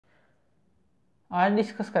आज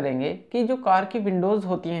डिस्कस करेंगे कि जो कार की विंडोज़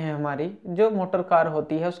होती हैं, हमारी जो मोटर कार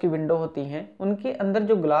होती है उसकी विंडो होती हैं, उनके अंदर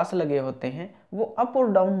जो ग्लास लगे होते हैं वो अप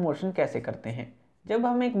और डाउन मोशन कैसे करते हैं। जब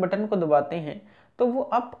हम एक बटन को दबाते हैं तो वो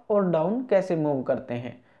अप और डाउन कैसे मूव करते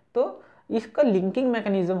हैं। तो इसका लिंकिंग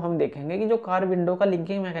मैकेनिज्म हम देखेंगे कि जो कार विंडो का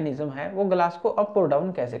लिंकिंग मैकेनिज्म है वो ग्लास को अप और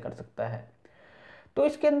डाउन कैसे कर सकता है। तो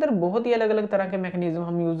इसके अंदर बहुत ही अलग अलग तरह के मैकेनिज्म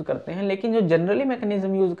हम यूज़ करते हैं, लेकिन जो जनरली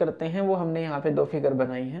मैकेनिज्म यूज़ करते हैं वो हमने यहाँ पे दो फिगर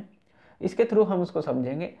बनाई हैं, इसके थ्रू हम उसको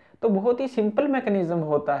समझेंगे। तो बहुत ही सिंपल मैकेनिज्म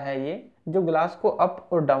होता है ये, जो ग्लास को अप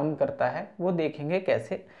और डाउन करता है, वो देखेंगे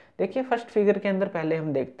कैसे। देखिए फर्स्ट फिगर के अंदर पहले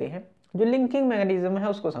हम देखते हैं जो लिंकिंग मैकेनिज्म है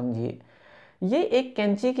उसको समझिए। ये एक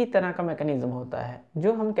कैंची की तरह का मैकेनिज्म होता है,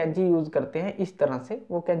 जो हम कैंची यूज़ करते हैं इस तरह से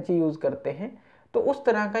वो कैंची यूज़ करते हैं, तो उस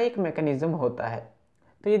तरह का एक मैकेनिज्म होता है।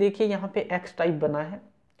 तो ये देखिए यहाँ पे एक्स टाइप बना है,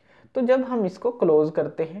 तो जब हम इसको क्लोज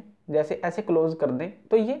करते हैं, जैसे ऐसे क्लोज कर दें,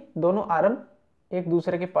 तो ये दोनों आर्म एक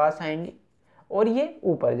दूसरे के पास आएंगे और ये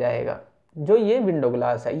ऊपर जाएगा। जो ये विंडो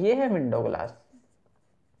ग्लास है, ये है विंडो ग्लास,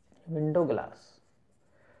 विंडो ग्लास।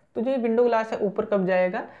 तो जो ये विंडो ग्लास है ऊपर कब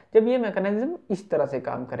जाएगा, जब ये मैकेनिज्म इस तरह से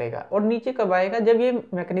काम करेगा, और नीचे कब आएगा, जब ये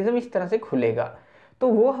मैकेनिज्म इस तरह से खुलेगा। तो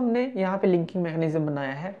वो हमने यहाँ पे लिंकिंग मैकेनिज्म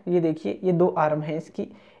बनाया है। ये देखिए ये दो आर्म है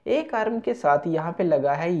इसकी, एक आर्म के साथ यहाँ पे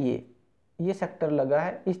लगा है ये सेक्टर लगा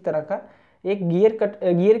है इस तरह का, एक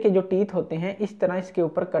गियर के जो टीथ होते हैं इस तरह इसके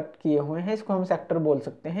ऊपर कट किए हुए हैं, इसको हम सेक्टर बोल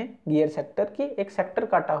सकते हैं। गियर सेक्टर की एक सेक्टर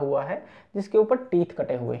काटा हुआ है जिसके ऊपर टीथ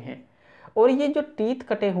कटे हुए हैं, और ये जो टीथ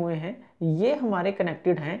कटे हुए हैं ये हमारे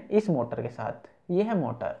कनेक्टेड हैं इस मोटर के साथ। ये है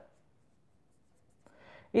मोटर,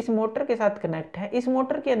 इस मोटर के साथ कनेक्ट है। इस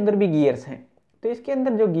मोटर के अंदर भी गियर्स हैं, तो इसके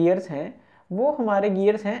अंदर जो गियर्स हैं वो हमारे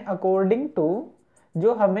गियर्स हैं अकॉर्डिंग टू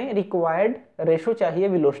जो हमें रिक्वायर्ड रेशो चाहिए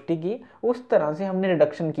वेलोसिटी की, उस तरह से हमने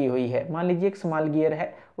रिडक्शन की हुई है। मान लीजिए एक स्मॉल गियर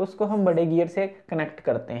है, उसको हम बड़े गियर से कनेक्ट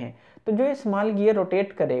करते हैं, तो जो ये स्मॉल गियर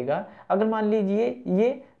रोटेट करेगा, अगर मान लीजिए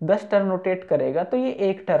ये 10 टर्न रोटेट करेगा तो ये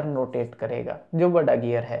 1 टर्न रोटेट करेगा जो बड़ा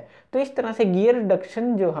गियर है। तो इस तरह से गियर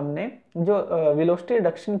रिडक्शन जो हमने जो वेलोसिटी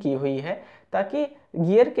रिडक्शन की हुई है, ताकि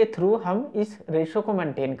गियर के थ्रू हम इस रेशो को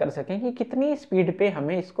मेंटेन कर सकें कि कितनी स्पीड पे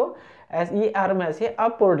हमें इसको ये आर्म ऐसे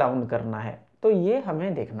अप और डाउन करना है, तो ये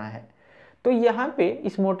हमें देखना है। तो यहाँ पे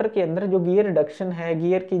इस मोटर के अंदर जो गियर रिडक्शन है,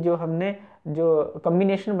 गियर की जो हमने जो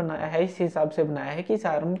कॉम्बिनेशन बनाया है इस हिसाब से बनाया है कि इस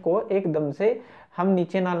आर्म को एकदम से हम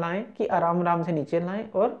नीचे ना लाएं, कि आराम आराम से नीचे लाएं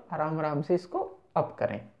और आराम आराम से इसको अप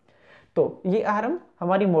करें। तो ये आर्म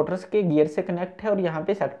हमारी मोटर्स के गियर से कनेक्ट है और यहाँ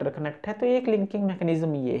पे सेक्टर कनेक्ट है, तो ये एक लिंकिंग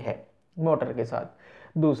मैकेनिज्म ये है मोटर के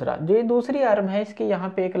साथ। दूसरा जो ये दूसरी आर्म है, इसके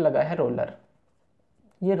यहाँ पे एक लगा है रोलर,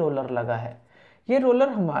 ये रोलर लगा है। ये रोलर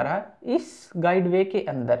हमारा इस गाइडवे के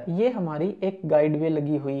अंदर, ये हमारी एक गाइडवे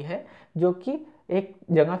लगी हुई है जो कि एक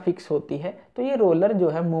जगह फिक्स होती है। तो ये रोलर जो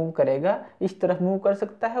है मूव करेगा, इस तरफ मूव कर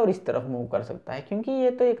सकता है और इस तरफ मूव कर सकता है, क्योंकि ये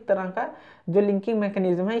तो एक तरह का जो लिंकिंग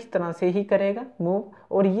मैकेनिज्म है इस तरह से ही करेगा मूव,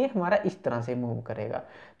 और ये हमारा इस तरह से मूव करेगा।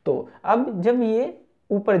 तो अब जब ये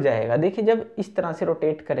ऊपर जाएगा, देखिए जब इस तरह से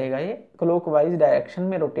रोटेट करेगा, ये क्लॉकवाइज डायरेक्शन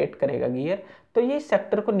में रोटेट करेगा गियर, तो ये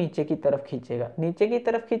सेक्टर को नीचे की तरफ खींचेगा, नीचे की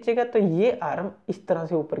तरफ खींचेगा तो ये आर्म इस तरह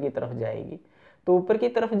से ऊपर की तरफ जाएगी, तो ऊपर की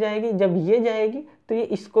तरफ जाएगी। जब ये जाएगी तो ये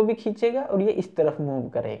इसको भी खींचेगा और ये इस तरफ मूव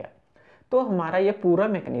करेगा, तो हमारा ये पूरा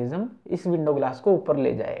मैकेनिज्म इस विंडो ग्लास को ऊपर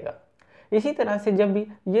ले जाएगा। इसी तरह से जब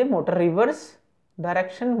ये मोटर रिवर्स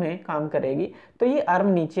डायरेक्शन में काम करेगी तो ये आर्म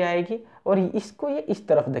नीचे आएगी और इसको ये इस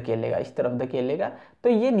तरफ धकेलेगा, इस तरफ धकेलेगा, तो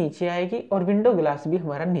ये नीचे आएगी और विंडो ग्लास भी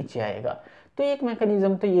हमारा नीचे आएगा। तो एक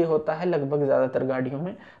मैकेनिज्म तो ये होता है लगभग ज़्यादातर गाड़ियों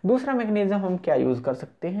में। दूसरा मैकेनिज्म हम क्या यूज़ कर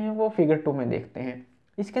सकते हैं वो फिगर 2 में देखते हैं।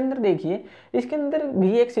 इसके अंदर देखिए, इसके अंदर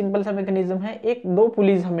भी एक सिंपल सा मैकेनिज्म है। एक दो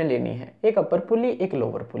पुलीज हमें लेनी है, एक अपर पुली एक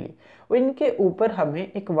लोअर पुली, और इनके ऊपर हमें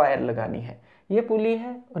एक वायर लगानी है। ये पुली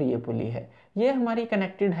है और ये पुली है, ये हमारी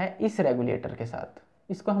कनेक्टेड है इस रेगुलेटर के साथ।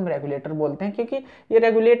 इसको हम रेगुलेटर बोलते हैं क्योंकि ये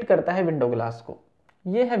रेगुलेट करता है विंडो ग्लास को।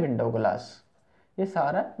 ये है विंडो ग्लास, ये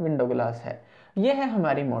सारा विंडो ग्लास है। ये है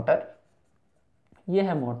हमारी मोटर, ये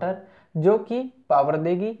है मोटर जो कि पावर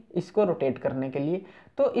देगी इसको रोटेट करने के लिए।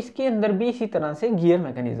 तो इसके अंदर भी इसी तरह से गियर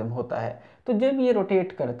मैकेनिज्म होता है। तो जब ये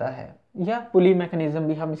रोटेट करता है, या पुली मैकेनिज्म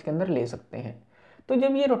भी हम इसके अंदर ले सकते हैं, तो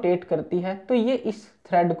जब ये रोटेट करती है तो ये इस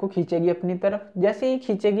थ्रेड को खींचेगी अपनी तरफ। जैसे ये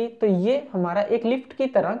खींचेगी तो ये हमारा एक लिफ्ट की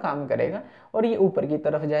तरह काम करेगा और ये ऊपर की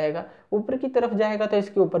तरफ जाएगा। ऊपर की तरफ जाएगा तो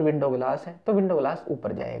इसके ऊपर विंडो ग्लास है, तो विंडो ग्लास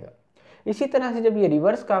ऊपर जाएगा। इसी तरह से जब ये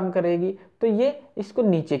रिवर्स काम करेगी तो ये इसको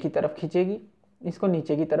नीचे की तरफ खींचेगी, इसको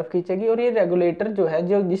नीचे की तरफ खींचेगी, और ये रेगुलेटर जो है,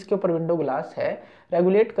 जो जिसके ऊपर विंडो ग्लास है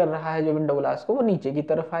रेगुलेट कर रहा है जो विंडो ग्लास को, वो नीचे की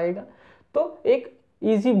तरफ आएगा। तो एक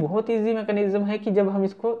इजी, बहुत इजी मैकेनिज्म है कि जब हम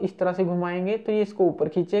इसको इस तरह से घुमाएंगे तो ये इसको ऊपर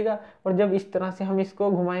खींचेगा, और जब इस तरह से हम इसको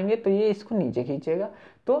घुमाएंगे तो ये इसको नीचे खींचेगा।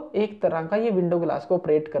 तो एक तरह का ये विंडो ग्लास को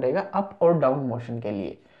ऑपरेट करेगा अप और डाउन मोशन के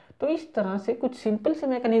लिए। तो इस तरह से कुछ सिंपल से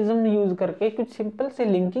मैकेनिज्म यूज करके, कुछ सिंपल से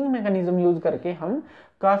लिंकिंग मैकेनिज्म यूज करके हम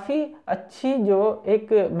काफ़ी अच्छी जो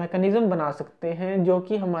एक मैकेनिज्म बना सकते हैं जो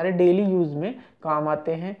कि हमारे डेली यूज में काम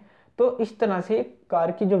आते हैं। तो इस तरह से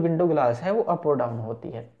कार की जो विंडो ग्लास है वो अप और डाउन होती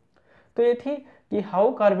है। तो ये थी कि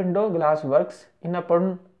how car window glass works in up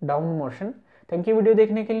and down motion. Thank you video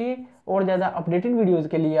देखने के लिए। और ज़्यादा अपडेटेड वीडियोज़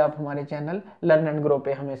के लिए आप हमारे चैनल लर्न एंड ग्रो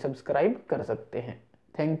पे हमें सब्सक्राइब कर सकते हैं।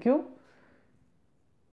 Thank you.